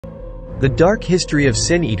The dark history of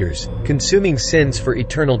sin-eaters, consuming sins for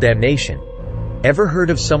eternal damnation. Ever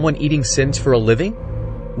heard of someone eating sins for a living?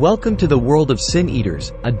 Welcome to the world of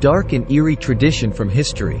sin-eaters, a dark and eerie tradition from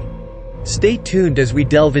history. Stay tuned as we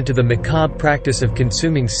delve into the macabre practice of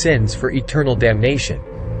consuming sins for eternal damnation.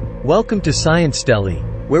 Welcome to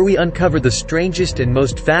Sciencetelly, where we uncover the strangest and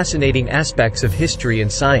most fascinating aspects of history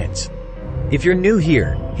and science. If you're new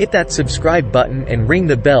here, hit that subscribe button and ring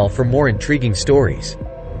the bell for more intriguing stories.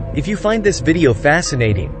 If you find this video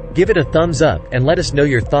fascinating, give it a thumbs up and let us know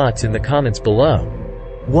your thoughts in the comments below.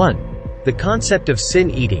 1. The concept of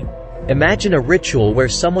sin eating. Imagine a ritual where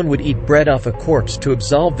someone would eat bread off a corpse to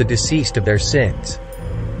absolve the deceased of their sins.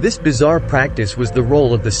 This bizarre practice was the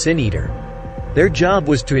role of the sin eater. Their job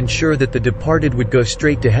was to ensure that the departed would go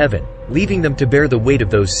straight to heaven, leaving them to bear the weight of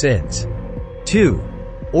those sins. 2.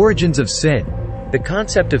 Origins of sin. The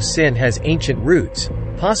concept of sin has ancient roots,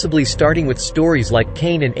 possibly starting with stories like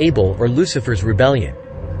Cain and Abel or Lucifer's rebellion.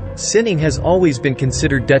 Sinning has always been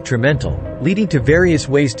considered detrimental, leading to various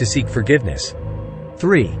ways to seek forgiveness.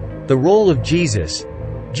 3. The role of Jesus.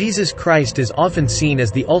 Jesus Christ is often seen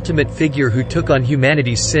as the ultimate figure who took on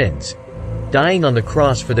humanity's sins, dying on the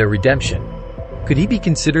cross for their redemption. Could he be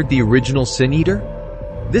considered the original sin-eater?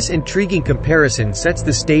 This intriguing comparison sets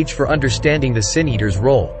the stage for understanding the sin-eater's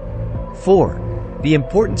role. 4. The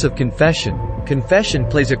importance of confession. Confession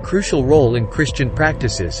plays a crucial role in Christian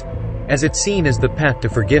practices, as it's seen as the path to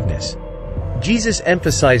forgiveness. Jesus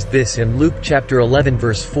emphasized this in Luke chapter 11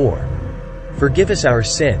 verse 4. Forgive us our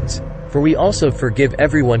sins, for we also forgive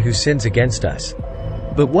everyone who sins against us.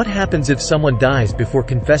 But what happens if someone dies before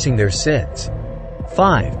confessing their sins?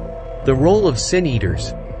 5. The role of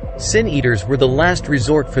sin-eaters. Sin-eaters were the last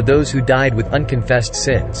resort for those who died with unconfessed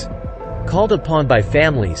sins. Called upon by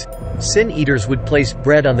families, sin-eaters would place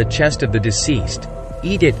bread on the chest of the deceased,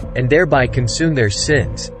 eat it, and thereby consume their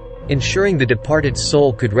sins, ensuring the departed's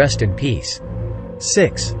soul could rest in peace.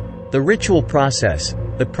 6. The ritual process.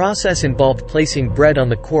 The process involved placing bread on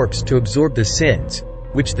the corpse to absorb the sins,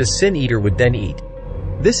 which the sin-eater would then eat.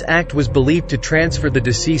 This act was believed to transfer the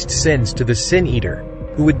deceased sins to the sin-eater,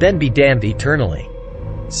 who would then be damned eternally.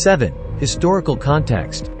 7. Historical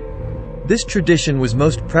context. This tradition was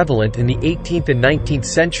most prevalent in the 18th and 19th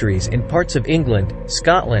centuries in parts of England,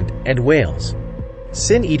 Scotland, and Wales.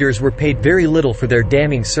 Sin-eaters were paid very little for their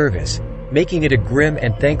damning service, making it a grim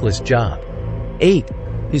and thankless job. 8.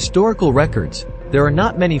 Historical records. There are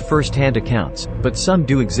not many first-hand accounts, but some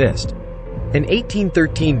do exist. An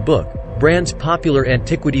 1813 book, Brand's Popular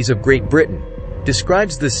Antiquities of Great Britain,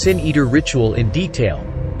 describes the sin-eater ritual in detail,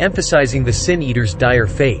 emphasizing the sin-eater's dire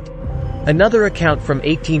fate. Another account from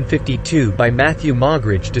 1852 by Matthew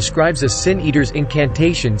Moggridge describes a sin-eater's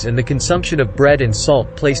incantations and the consumption of bread and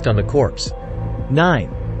salt placed on the corpse.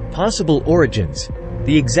 9. Possible origins.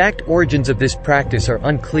 The exact origins of this practice are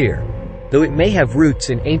unclear, though it may have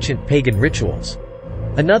roots in ancient pagan rituals.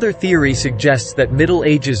 Another theory suggests that Middle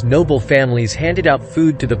Ages noble families handed out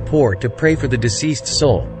food to the poor to pray for the deceased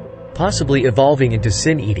soul, possibly evolving into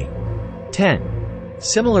sin-eating. 10.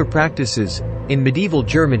 Similar practices. In medieval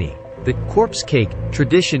Germany, the corpse cake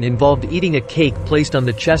tradition involved eating a cake placed on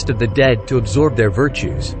the chest of the dead to absorb their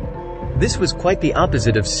virtues. This was quite the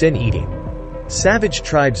opposite of sin-eating. Savage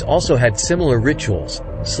tribes also had similar rituals,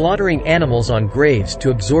 slaughtering animals on graves to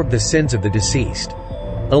absorb the sins of the deceased.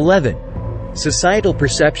 11. Societal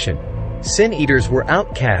perception. Sin-eaters were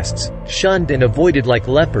outcasts, shunned and avoided like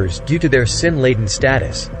lepers due to their sin-laden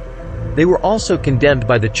status. They were also condemned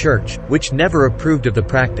by the church, which never approved of the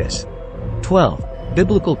practice. 12.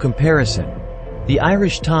 Biblical comparison. The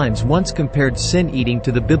Irish Times once compared sin-eating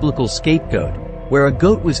to the biblical scapegoat, where a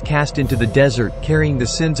goat was cast into the desert carrying the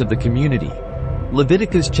sins of the community.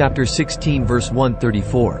 Leviticus chapter 16 verse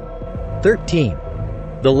 134. 13.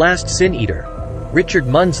 The last sin-eater. Richard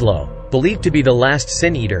Munslow, believed to be the last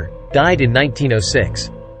sin-eater, died in 1906.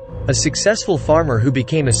 A successful farmer who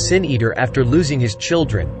became a sin-eater after losing his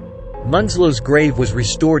children. Munslow's grave was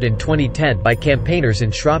restored in 2010 by campaigners in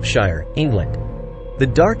Shropshire, England. The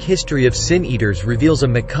dark history of sin-eaters reveals a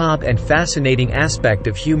macabre and fascinating aspect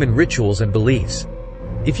of human rituals and beliefs.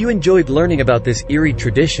 If you enjoyed learning about this eerie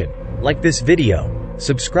tradition, like this video,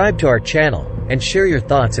 subscribe to our channel, and share your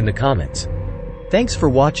thoughts in the comments. Thanks for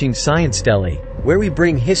watching Sciencetelly, where we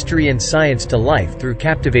bring history and science to life through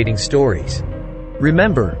captivating stories.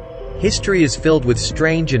 Remember, history is filled with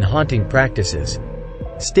strange and haunting practices.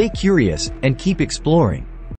 Stay curious, and keep exploring.